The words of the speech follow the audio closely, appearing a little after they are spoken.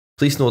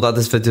Please note that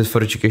this video is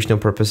for educational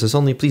purposes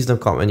only. Please don't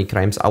commit any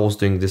crimes. I was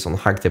doing this on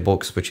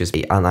HackTheBox, which is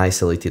an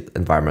isolated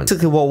environment.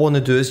 Basically, what I want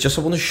to do is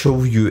I want to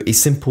show you a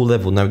simple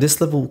level. Now,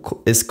 this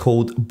level is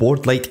called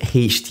BoardLight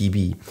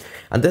HTB.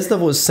 And this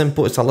level is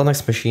simple. It's a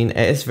Linux machine.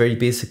 It is very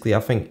basically,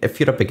 I think, if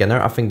you're a beginner,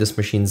 I think this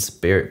machine's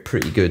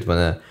pretty good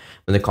when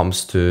it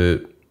comes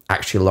to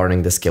actually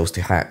learning the skills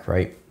to hack,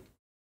 right?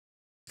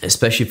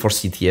 Especially for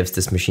CTFs,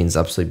 this machine is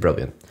absolutely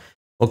brilliant.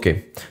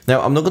 Okay,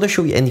 now I'm not going to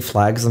show you any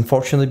flags,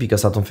 unfortunately,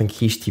 because I don't think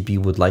HTB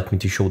would like me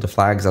to show the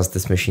flags as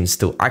this machine is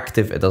still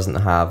active.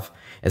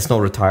 It's not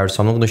retired,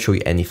 so I'm not going to show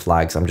you any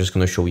flags. I'm just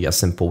going to show you a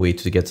simple way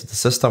to get to the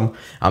system.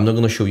 I'm not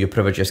going to show you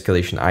privilege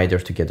escalation either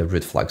to get the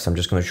root flags. I'm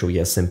just going to show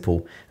you a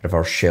simple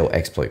reverse shell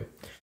exploit,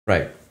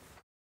 right?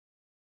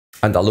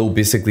 And a little,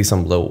 basically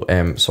some little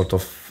sort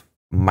of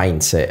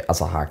mindset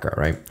as a hacker,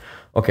 right?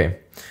 Okay,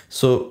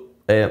 so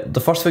the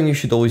first thing you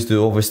should always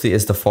do, obviously,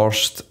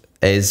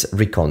 is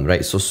Recon,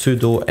 right? So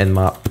sudo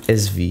nmap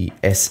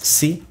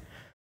svsc,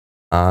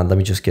 and let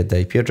me just get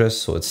the IP address.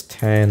 So it's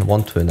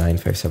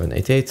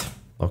 10.129.5788.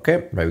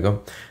 Okay, there we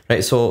go.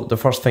 Right, so the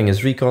first thing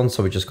is Recon.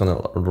 So we're just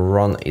gonna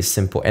run a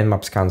simple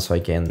nmap scan so I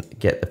can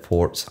get the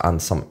ports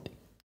and some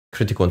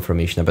critical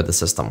information about the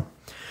system.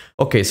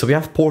 Okay, so we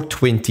have port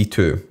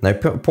 22. Now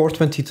port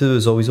 22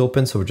 is always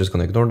open, so we're just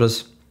gonna ignore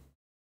this.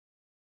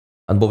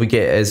 And what we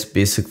get is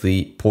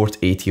basically port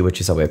 80,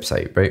 which is a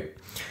website, right?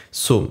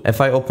 So if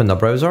I open the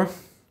browser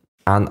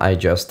and I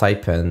just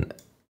type in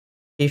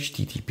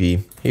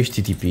http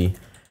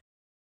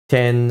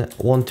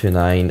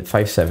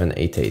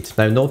 10.129.5788.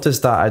 Now notice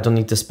that I don't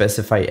need to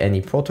specify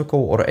any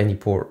protocol or any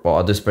port. Well,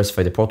 I do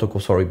specify the protocol,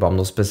 sorry, but I'm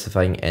not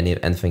specifying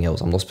anything else.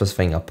 I'm not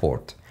specifying a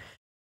port.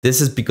 This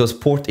is because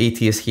port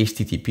 80 is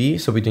HTTP,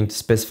 so we don't need to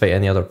specify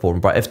any other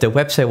port. But if the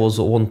website was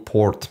on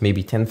port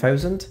maybe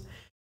 10,000,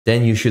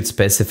 then you should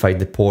specify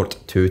the port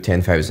to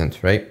 10,000,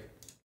 right?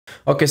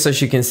 Okay, so as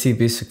you can see,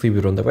 basically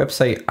we're on the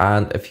website,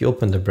 and if you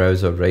open the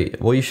browser, right,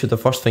 the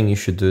first thing you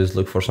should do is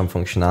look for some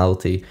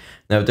functionality.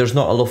 Now, there's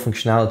not a lot of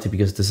functionality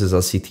because this is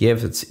a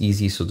CTF, it's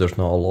easy, so there's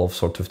not a lot of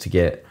sort of to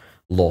get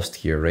lost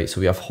here, right?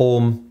 So we have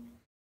home,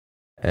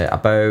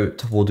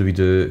 about, what do we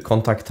do,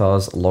 contact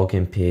us,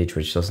 login page,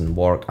 which doesn't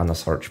work, and a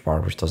search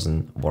bar, which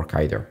doesn't work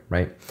either,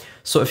 right?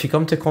 So if you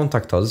come to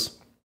contact us,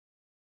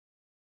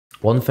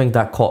 one thing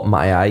that caught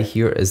my eye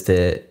here is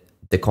the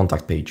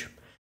contact page.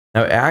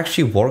 Now, it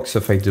actually works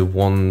if I do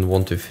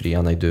 123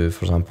 and I do,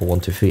 for example,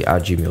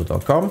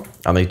 123@gmail.com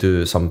and I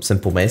do some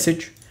simple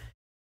message.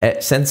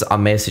 It sends a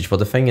message, but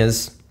the thing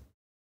is,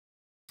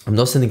 I'm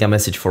not sending a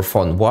message for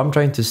fun. What I'm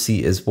trying to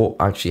see is what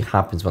actually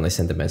happens when I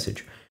send a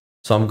message.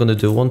 So I'm going to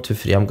do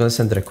 123. I'm going to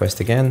send the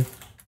request again.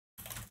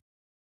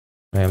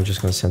 I'm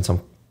just going to send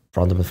some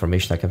random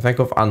information I can think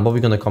of, and what we're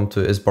going to come to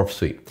is burp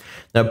suite.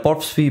 Now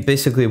burp suite,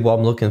 basically what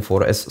I'm looking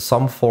for is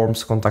some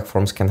forms, contact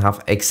forms can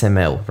have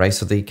XML, right?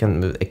 So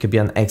it could be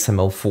an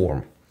XML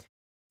form.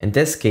 In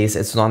this case,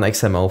 it's not an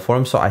XML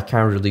form, so I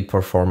can't really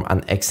perform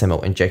an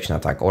XML injection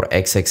attack or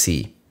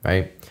XXE,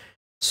 right?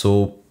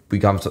 So we're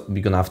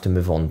gonna have to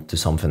move on to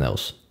something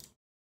else,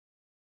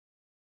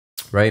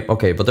 right?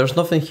 Okay, but there's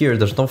nothing here.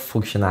 There's no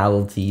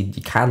functionality.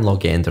 You can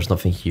log in. There's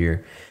nothing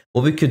here.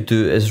 What we could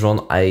do is run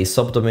a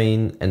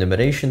subdomain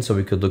enumeration. So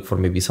we could look for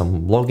maybe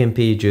some login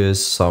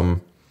pages,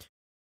 some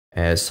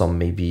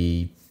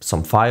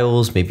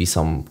files, maybe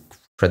some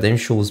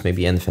credentials,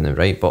 maybe anything,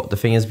 right? But the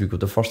thing is,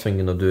 the first thing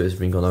we're gonna do is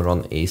we're gonna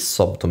run a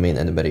subdomain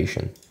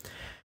enumeration,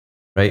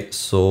 right?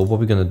 So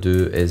what we're gonna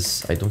do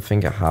is, I don't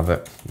think I have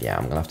it. Yeah,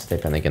 I'm gonna have to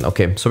type in again.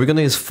 Okay, so we're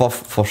gonna use FFUF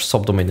for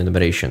subdomain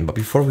enumeration. But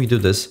before we do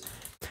this,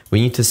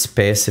 we need to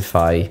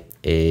specify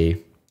a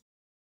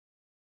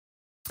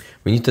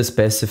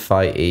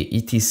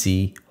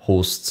etc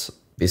hosts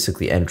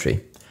basically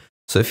entry.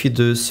 So if you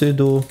do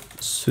sudo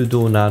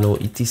nano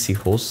etc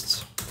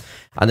hosts,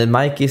 and in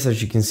my case,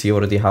 as you can see, I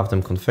already have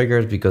them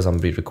configured because I'm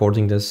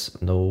re-recording this.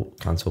 No,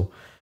 cancel,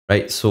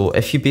 right? So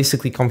if you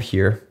basically come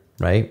here,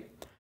 right,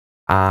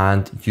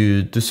 and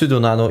you do sudo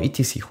nano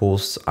etc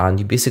hosts, and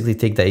you basically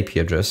take the IP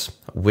address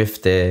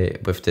with the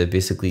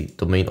basically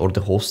domain or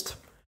the host.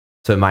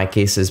 So in my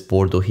case is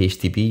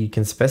board.htb. You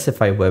can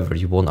specify whatever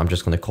you want. I'm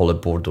just going to call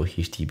it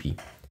board.htb,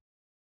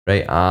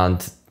 right?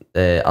 And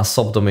a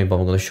subdomain, but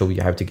I'm going to show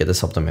you how to get a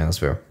subdomain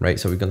as well, right?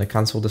 So we're going to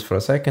cancel this for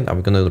a second.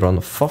 I'm going to run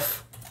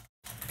FFUF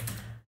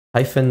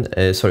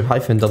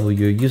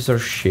 -w user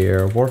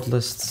share word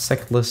list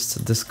sec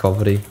list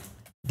discovery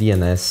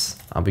DNS,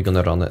 and we're going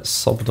to run it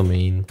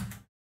subdomain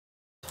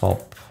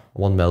top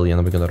 1 million,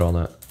 and we're going to run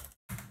it.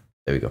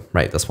 There we go.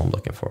 Right, that's what I'm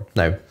looking for.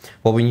 Now,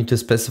 what we need to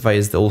specify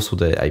is also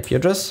the IP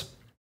address.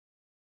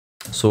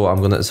 So I'm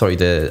gonna,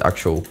 the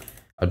actual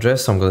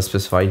address. I'm gonna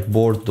specify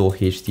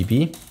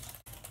board.htb,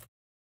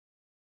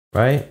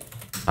 right?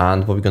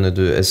 And what we're gonna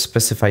do is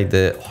specify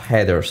the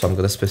header. So I'm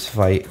gonna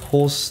specify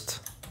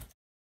host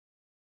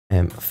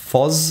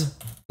fuzz.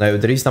 Now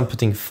the reason I'm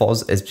putting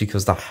fuzz is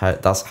because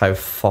that's how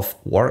FFUF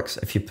works.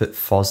 If you put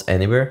fuzz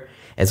anywhere,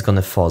 it's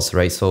gonna fuzz,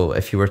 right? So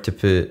if you were to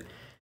put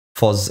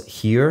fuzz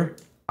here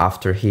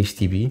after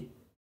HTTP,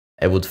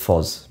 it would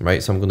fuzz,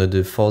 right? So I'm going to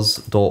do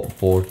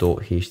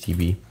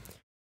fuzz.board.htb,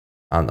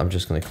 and I'm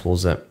just going to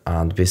close it,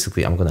 and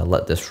basically I'm going to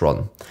let this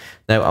run.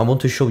 Now I want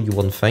to show you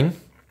one thing.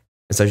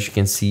 As you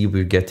can see,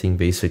 we're getting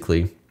a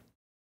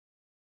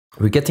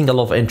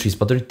lot of entries,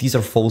 but these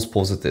are false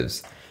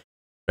positives,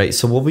 right?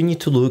 So what we need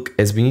to look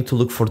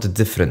for the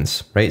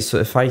difference, right? So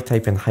if I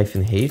type in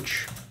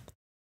 -h,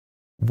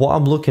 what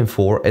I'm looking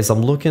for is a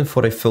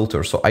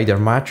filter. So either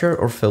matcher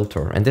or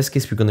filter. In this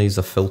case, we're going to use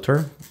a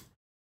filter,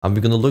 and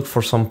we're going to look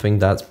for something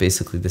that's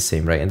basically the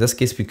same, right? In this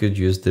case, we could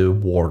use the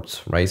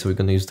words, right? So we're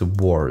going to use the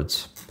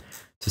words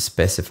to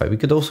specify. We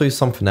could also use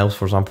something else.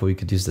 For example, we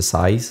could use the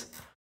size.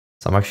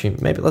 So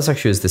let's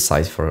actually use the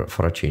size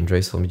for a change,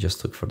 right? So let me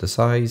just look for the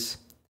size.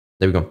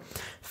 There we go.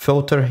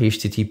 Filter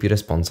HTTP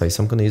response size.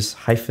 So I'm going to use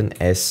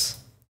 -s,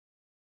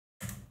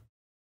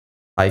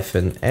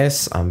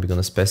 and we're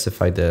going to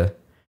specify the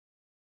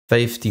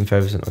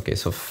 15,000. Okay,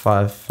 so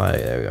 5,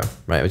 there we go.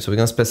 Right, so we're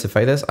going to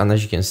specify this, and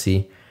as you can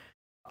see,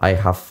 I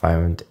have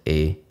found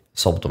a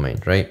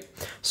subdomain, right?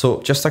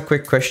 So just a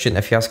quick question,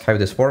 if you ask how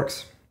this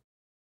works,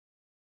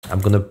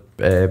 I'm going to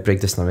break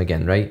this down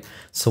again, right?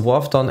 So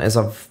what I've done is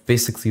I've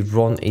basically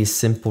run a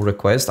simple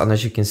request, and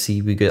as you can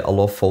see, we get a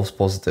lot of false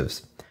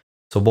positives.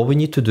 So what we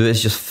need to do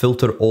is just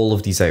filter all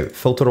of these out,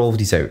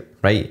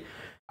 right?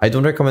 I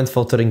don't recommend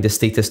filtering the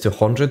status to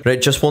 100,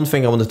 right? Just one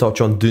thing I want to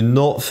touch on, do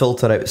not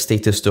filter out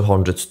status to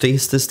 100.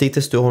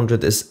 Status to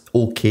 100 is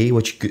okay,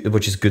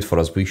 which is good for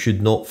us. We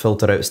should not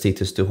filter out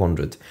status to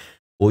 100.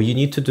 What you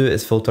need to do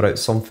is filter out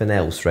something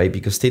else, right?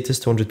 Because status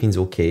to 100 means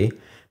okay,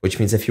 which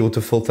means if you want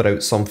to filter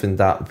out something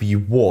that we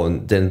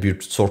want, then we're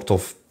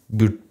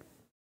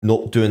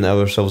not doing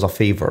ourselves a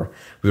favor.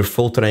 We're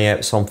filtering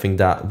out something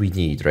that we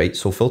need, right?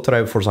 So filter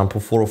out, for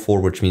example, 404,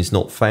 which means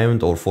not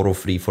found, or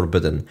 403,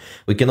 forbidden.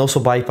 We can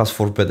also bypass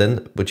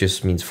forbidden, which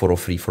means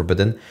 403,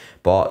 forbidden,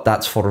 but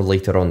that's for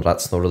later on.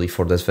 That's not really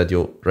for this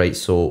video, right?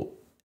 So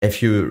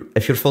if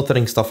you're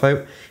filtering stuff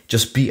out,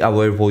 just be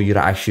aware what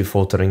you're actually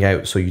filtering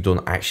out, so you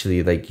don't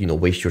actually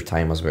waste your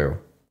time as well.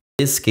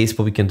 In this case,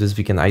 what we can do is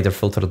we can either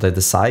filter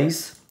the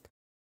size,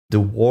 the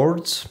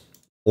words,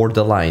 or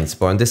the lines,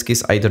 but in this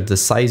case, either the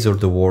size or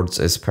the words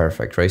is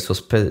perfect, right? So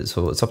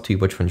it's up to you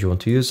which one you want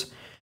to use.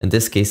 In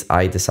this case,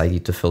 I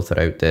decided to filter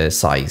out the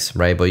size,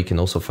 right? But you can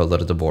also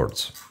filter the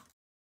words.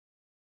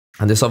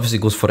 And this obviously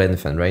goes for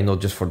anything, right? Not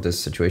just for this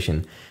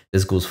situation.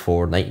 This goes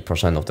for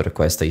 90% of the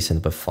requests that you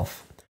send with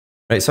FFUF.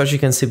 Right, so as you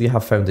can see, we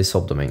have found a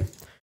subdomain.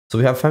 So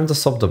we have found the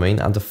subdomain,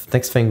 and the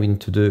next thing we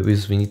need to do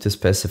is we need to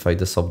specify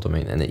the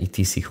subdomain and the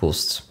etc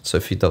hosts. So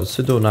if you do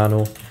sudo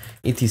nano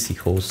etc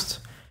host,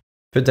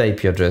 put the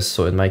IP address,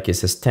 so in my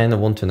case it's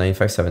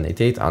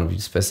 10.129.5788, and we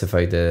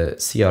specify the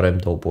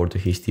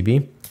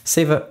crm.board.htb,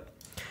 save it,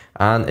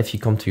 and if you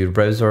come to your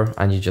browser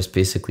and you just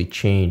basically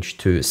change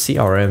to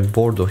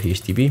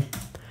crm.board.htb,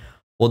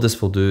 what this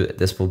will do,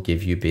 this will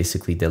give you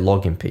basically the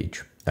login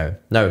page.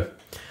 Now,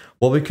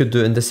 what we could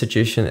do in this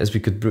situation is we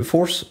could brute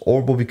force,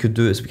 or what we could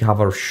do is we have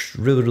our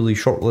really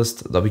short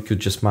list that we could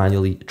just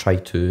manually try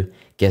to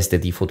guess the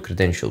default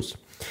credentials.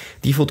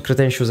 Default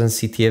credentials and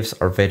CTFs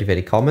are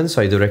very common,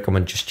 so I do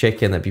recommend just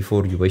checking it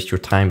before you waste your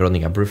time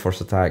running a brute force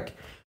attack,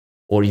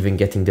 or even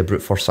getting the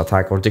brute force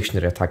attack or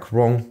dictionary attack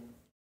wrong.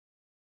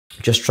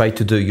 Just try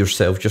to do it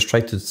yourself. Just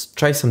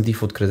try some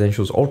default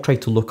credentials, or try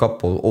to look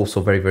up. Also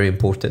very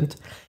important,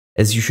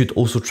 is you should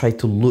also try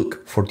to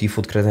look for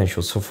default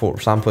credentials. So for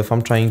example, if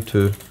I'm trying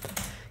to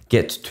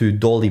get to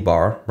dolly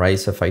bar, right?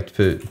 So if I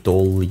put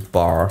dolly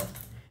bar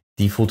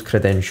default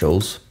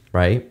credentials,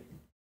 right?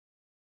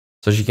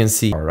 So as you can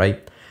see, right,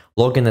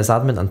 login as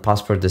admin and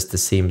password is the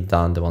same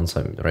than the ones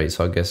I'm, right?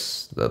 So I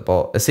guess,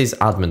 but it says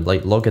admin,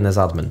 like login as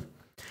admin.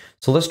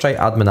 So let's try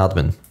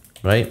admin,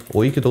 right?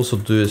 What you could also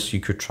do is you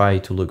could try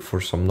to look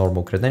for some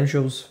normal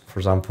credentials. For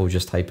example,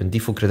 just type in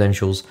default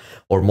credentials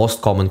or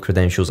most common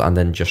credentials, and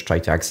then just try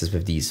to access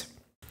with these.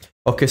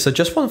 Okay, so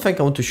just one thing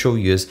I want to show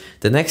you is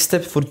the next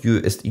step for you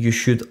is you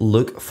should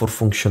look for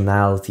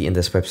functionality in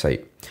this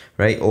website,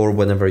 right? Or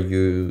whenever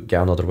you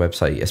get another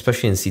website,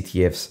 especially in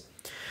CTFs.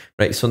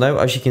 Right, so now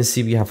as you can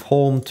see, we have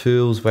home,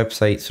 tools,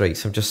 websites, right?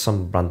 So just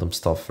some random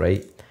stuff,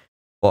 right?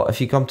 But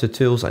if you come to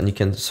tools and you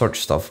can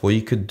search stuff, what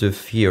you could do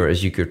here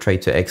is you could try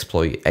to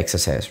exploit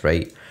XSS,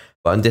 right?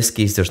 But in this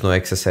case, there's no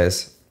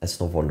XSS, it's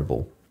not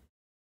vulnerable.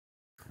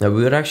 Now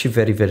we're actually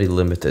very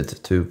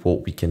limited to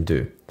what we can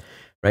do,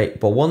 right?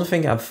 But one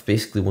thing I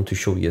basically want to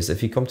show you is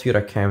if you come to your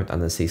account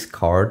and it says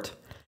card,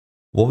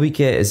 what we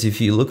get is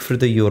if you look for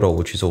the URL,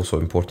 which is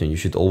also important, you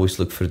should always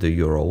look for the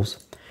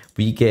URLs.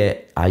 We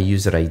get a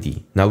user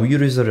ID. Now we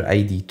use user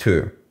ID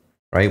 2,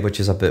 right? Which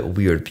is a bit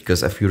weird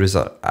because if we're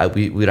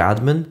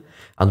admin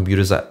and we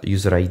use a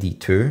user ID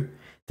 2,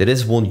 there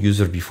is one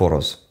user before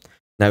us.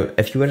 Now,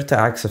 if you were to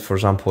access, for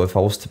example, if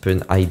I was to put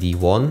in ID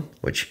 1,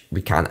 which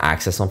we can't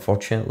access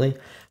unfortunately,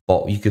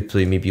 but you could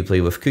maybe play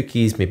with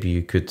cookies, maybe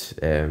you could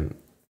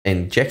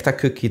inject a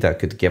cookie that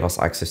could give us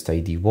access to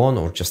ID 1,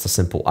 or just a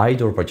simple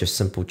IDOR by just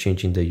simple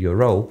changing the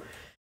URL.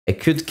 it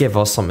could give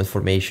us some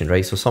information,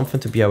 right? So something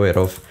to be aware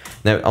of.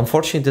 Now,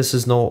 unfortunately, this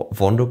is not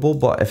vulnerable,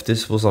 but if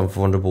this was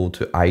vulnerable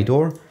to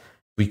IDOR,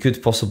 we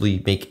could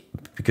possibly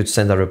we could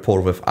send a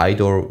report with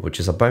IDOR, which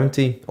is a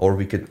bounty, or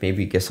we could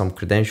maybe get some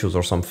credentials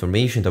or some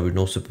information that we're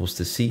not supposed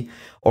to see,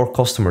 or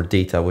customer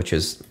data, which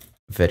is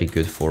very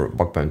good for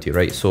bug bounty,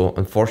 right? So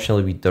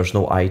unfortunately, there's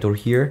no IDOR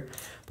here,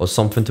 but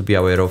something to be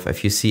aware of.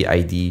 If you see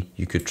ID,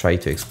 you could try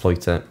to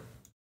exploit it,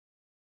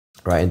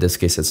 right? In this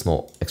case, it's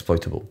not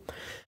exploitable.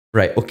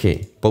 Right,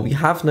 okay, but we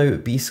have now,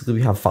 basically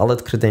we have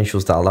valid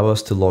credentials that allow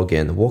us to log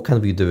in. What can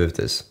we do with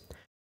this?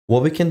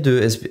 What we can do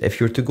is, if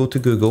you're to go to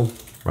Google,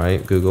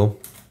 right, Google,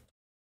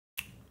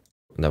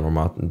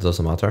 it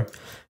doesn't matter,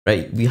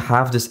 right, we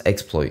have this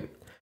exploit.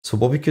 So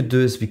what we could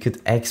do is we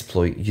could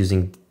exploit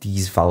using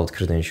these valid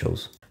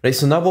credentials. Right,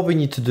 so now what we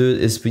need to do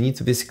is we need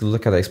to basically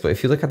look at the exploit.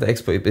 If you look at the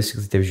exploit, it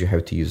basically tells you how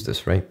to use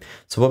this, right?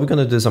 So what we're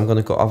going to do is I've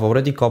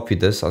already copied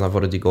this and I've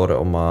already got it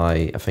on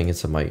my, I think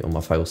it's on my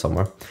file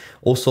somewhere.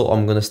 Also,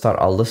 I'm going to start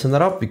a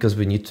listener up because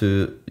we need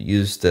to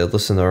use the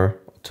listener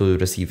to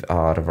receive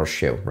a reverse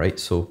shell, right?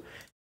 So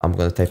I'm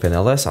going to type in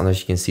ls, and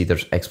as you can see,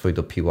 there's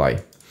exploit.py.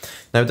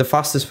 Now, the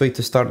fastest way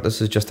to start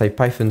this is just type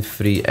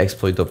 -free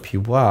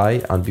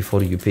exploit.py, and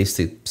before you paste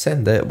it,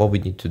 send it, what we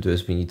need to do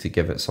is we need to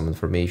give it some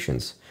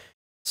informations.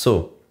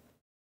 So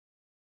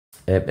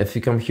if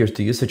you come here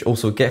to usage,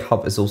 also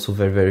GitHub is also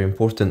very, very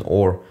important,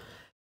 or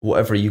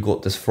whatever you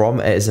got this from,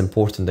 it is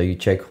important that you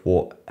check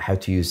how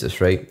to use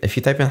this, right? If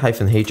you type in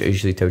 -h, it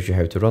usually tells you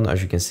how to run,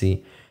 as you can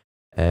see.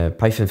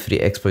 -free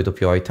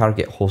exploit.py,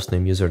 target,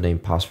 hostname, username,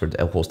 password,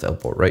 lhost,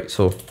 lport, right?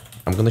 So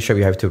I'm going to show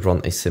you how to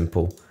run a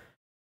simple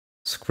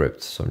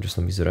script. So I'm just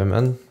let me zoom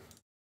in.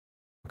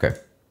 Okay.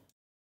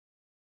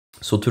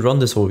 So to run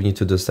this, what we need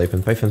to do is type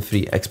in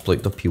 -free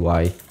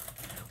exploit.py,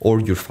 or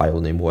your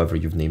file name, whatever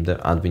you've named it,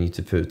 and we need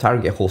to put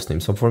target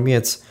hostname. So for me,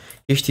 it's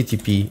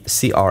http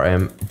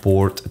crm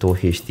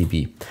board.htb.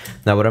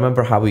 Now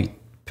remember how we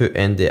put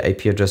in the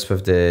IP address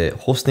with the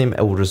hostname,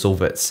 it will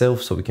resolve it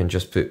itself. So we can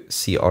just put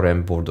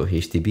crm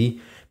board.htb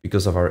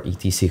because of our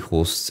etc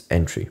hosts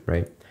entry,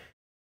 right?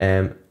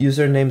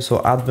 Username, so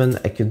admin,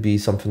 it could be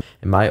something,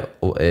 in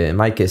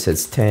my case,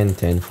 it's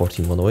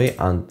 10.10.14.108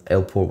 and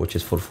lport, which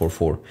is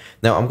 444.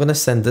 Now I'm going to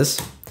send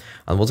this,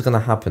 and what's going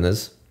to happen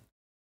is,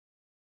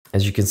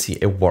 as you can see,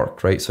 it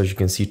worked, right? So as you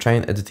can see, try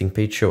and editing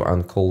page show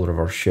and call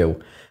reverse shell.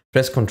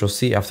 Press Ctrl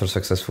C after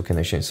successful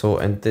connection. So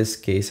in this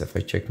case, if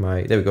I check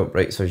there we go,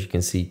 right? So as you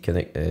can see,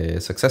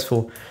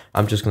 successful.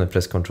 I'm just going to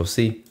press Ctrl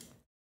C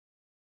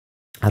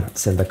and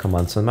send the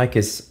command. So in my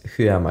case,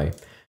 who am I?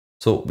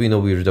 So we know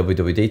we're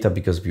www data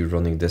because we're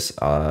running this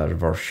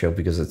reverse shell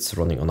because it's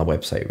running on a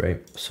website, right?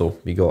 So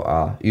we go,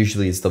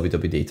 usually it's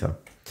www data.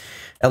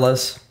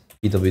 ls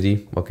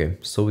pwd. Okay,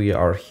 so we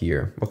are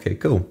here. Okay,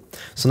 cool.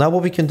 So now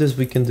what we can do is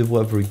we can do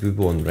whatever we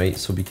want, right?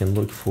 So we can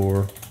look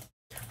for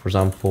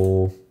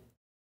example,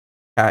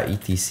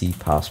 etc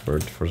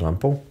password, for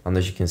example. And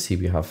as you can see,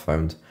 we have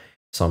found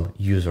some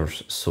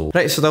users. So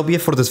right, so that'll be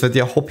it for this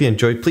video. I hope you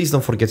enjoyed. Please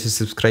don't forget to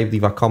subscribe,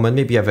 leave a comment.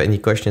 Maybe you have any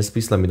questions,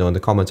 please let me know in the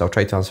comments. I'll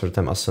try to answer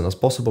them as soon as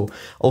possible.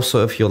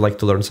 Also, if you'd like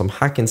to learn some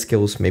hacking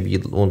skills, maybe you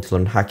want to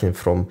learn hacking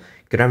from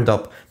ground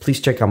up, please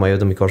check out my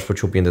Udemy course,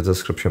 which will be in the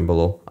description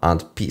below,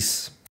 and peace.